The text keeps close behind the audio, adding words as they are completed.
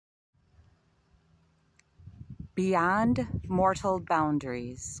Beyond Mortal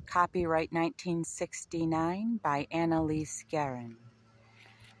Boundaries, copyright 1969 by Annalise Guerin.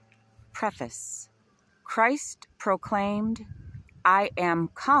 Preface. Christ proclaimed, "I am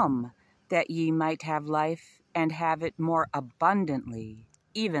come that ye might have life and have it more abundantly,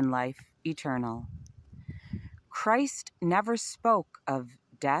 even life eternal." Christ never spoke of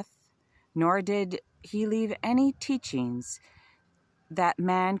death, nor did he leave any teachings that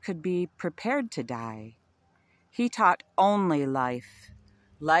man could be prepared to die. He taught only life,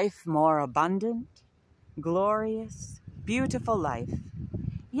 life more abundant, glorious, beautiful life.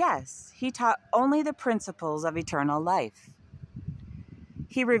 Yes, he taught only the principles of eternal life.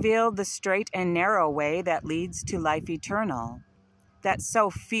 He revealed the straight and narrow way that leads to life eternal, that so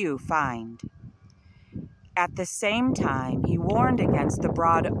few find. At the same time, he warned against the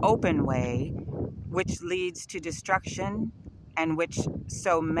broad open way, which leads to destruction and which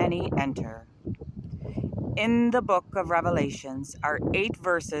so many enter. In the book of Revelations are 8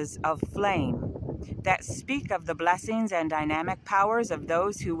 verses of flame that speak of the blessings and dynamic powers of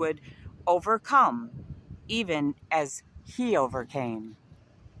those who would overcome, even as he overcame.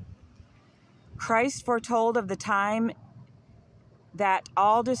 Christ foretold of the time that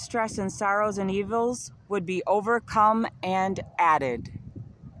all distress and sorrows and evils would be overcome and added.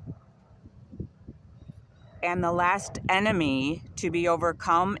 And the last enemy to be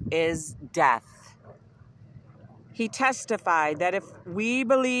overcome is death. He testified that if we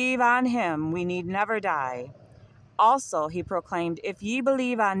believe on him, we need never die. Also, he proclaimed, "If ye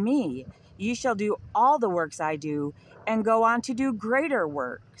believe on me, ye shall do all the works I do, and go on to do greater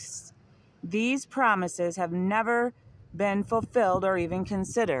works." These promises have never been fulfilled or even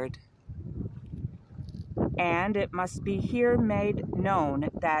considered. And it must be here made known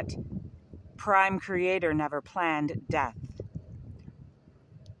that Prime Creator never planned death.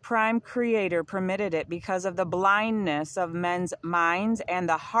 Prime Creator permitted it because of the blindness of men's minds and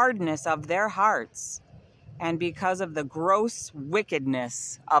the hardness of their hearts, and because of the gross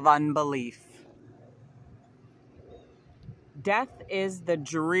wickedness of unbelief. Death is the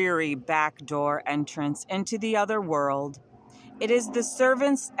dreary backdoor entrance into the other world. It is the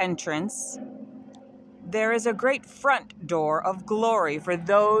servant's entrance. There is a great front door of glory for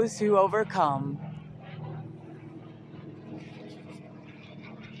those who overcome.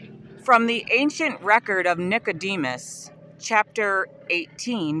 From the ancient record of Nicodemus, chapter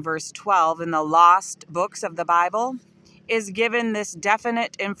 18, verse 12 in the lost books of the Bible, is given this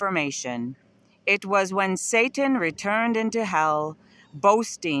definite information. It was when Satan returned into hell,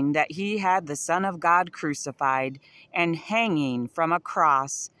 boasting that he had the Son of God crucified and hanging from a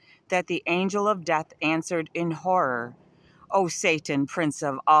cross, that the angel of death answered in horror, "O Satan, prince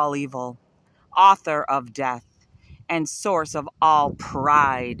of all evil, author of death, and source of all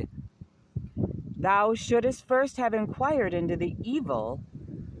pride, thou shouldest first have inquired into the evil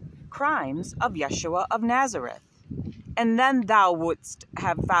crimes of Yeshua of Nazareth, and then thou wouldst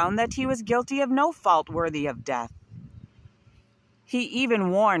have found that he was guilty of no fault worthy of death." He even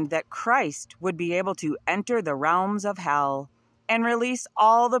warned that Christ would be able to enter the realms of hell and release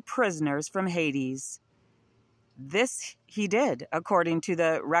all the prisoners from Hades. This he did, according to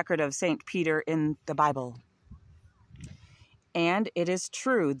the record of St. Peter in the Bible. And it is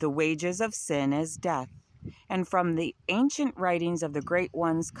true, the wages of sin is death. And from the ancient writings of the great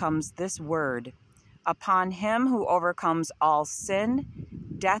ones comes this word: upon him who overcomes all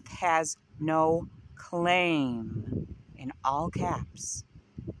sin, death has no claim. In all caps.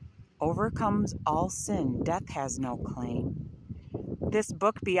 Overcomes all sin, death has no claim. This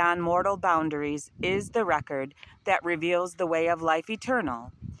book, Beyond Mortal Boundaries, is the record that reveals the way of life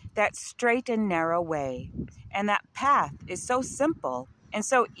eternal, that straight and narrow way. And that path is so simple and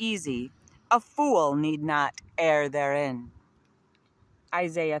so easy, a fool need not err therein.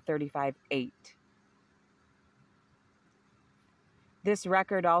 Isaiah 35:8. This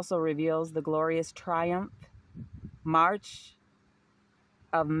record also reveals the glorious triumph, march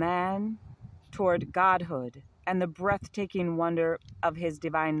of man toward godhood, and the breathtaking wonder of his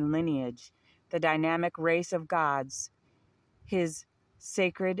divine lineage, the dynamic race of gods, his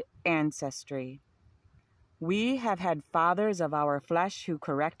sacred ancestry. We have had fathers of our flesh who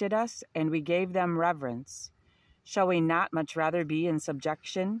corrected us, and we gave them reverence. Shall we not much rather be in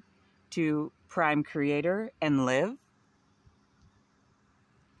subjection to Prime Creator and live?